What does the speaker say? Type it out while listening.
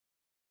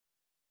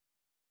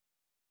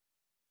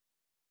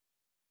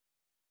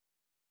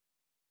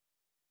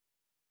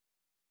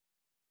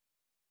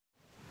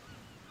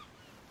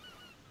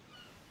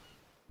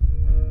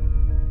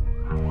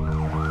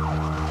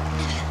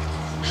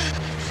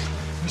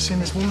seen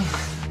this woman?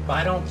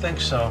 I don't think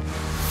so.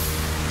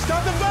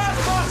 Stop the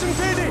bus, Boston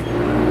PD!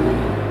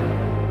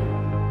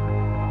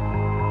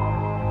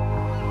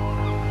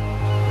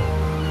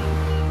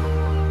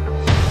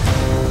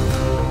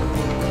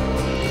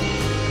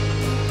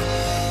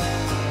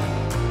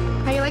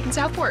 How you liking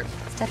Southport?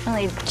 It's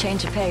definitely a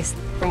change of pace.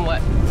 From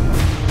what?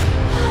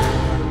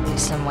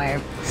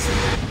 Somewhere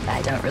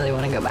I don't really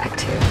want to go back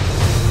to.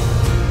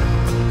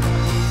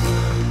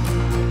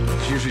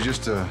 It's usually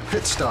just a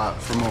pit stop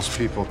for most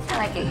people. I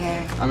like it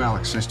here. I'm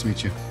Alex. Nice to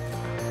meet you.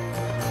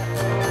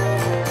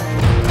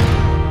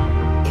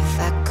 If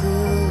I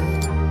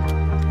could,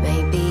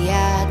 maybe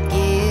I'd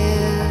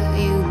give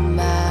you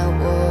my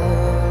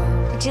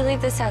world. Did you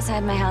leave this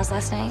outside my house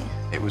last night?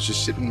 It was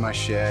just sitting in my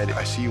shed.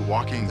 I see you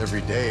walking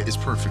every day. It's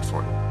perfect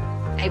for you.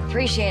 I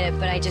appreciate it,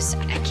 but I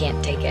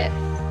can't take it.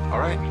 All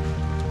right.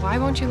 Why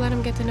won't you let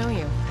him get to know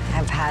you?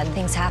 I've had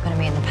things happen to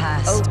me in the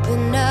past.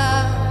 Open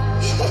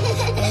up,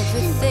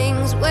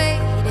 everything's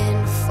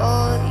waiting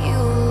for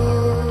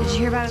you. Did you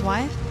hear about his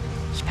wife?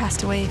 She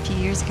passed away a few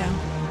years ago.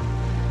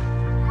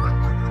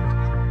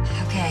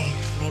 Okay,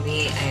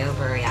 maybe I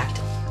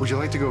overreacted. Would you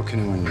like to go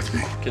canoeing with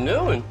me?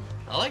 Canoeing?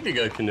 I like to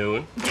go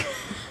canoeing.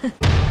 You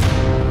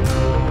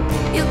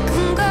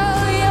can go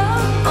your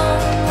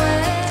own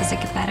way. Does it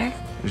get better?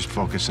 Just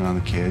focusing on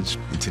the kids.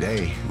 And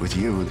today, with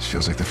you, this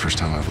feels like the first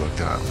time I've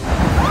looked up.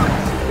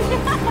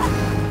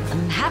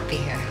 I'm happy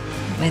here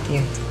with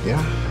you.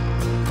 Yeah?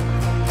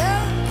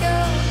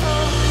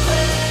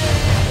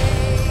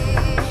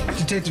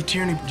 Detective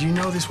Tierney, do you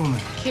know this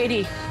woman?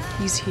 Katie,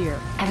 he's here.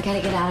 I've got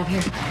to get out of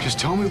here. Just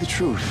tell me the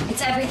truth.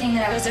 It's everything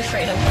that I was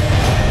afraid of.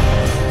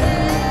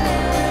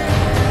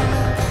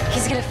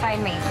 He's gonna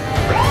find me.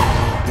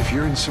 If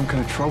you're in some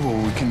kind of trouble,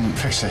 we can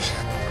fix it.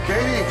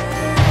 Katie!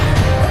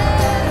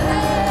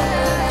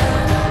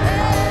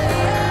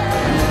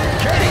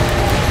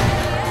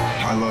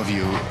 I love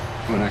you,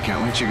 and I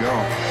can't let you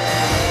go.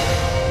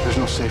 There's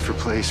no safer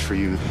place for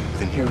you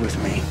than here with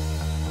me.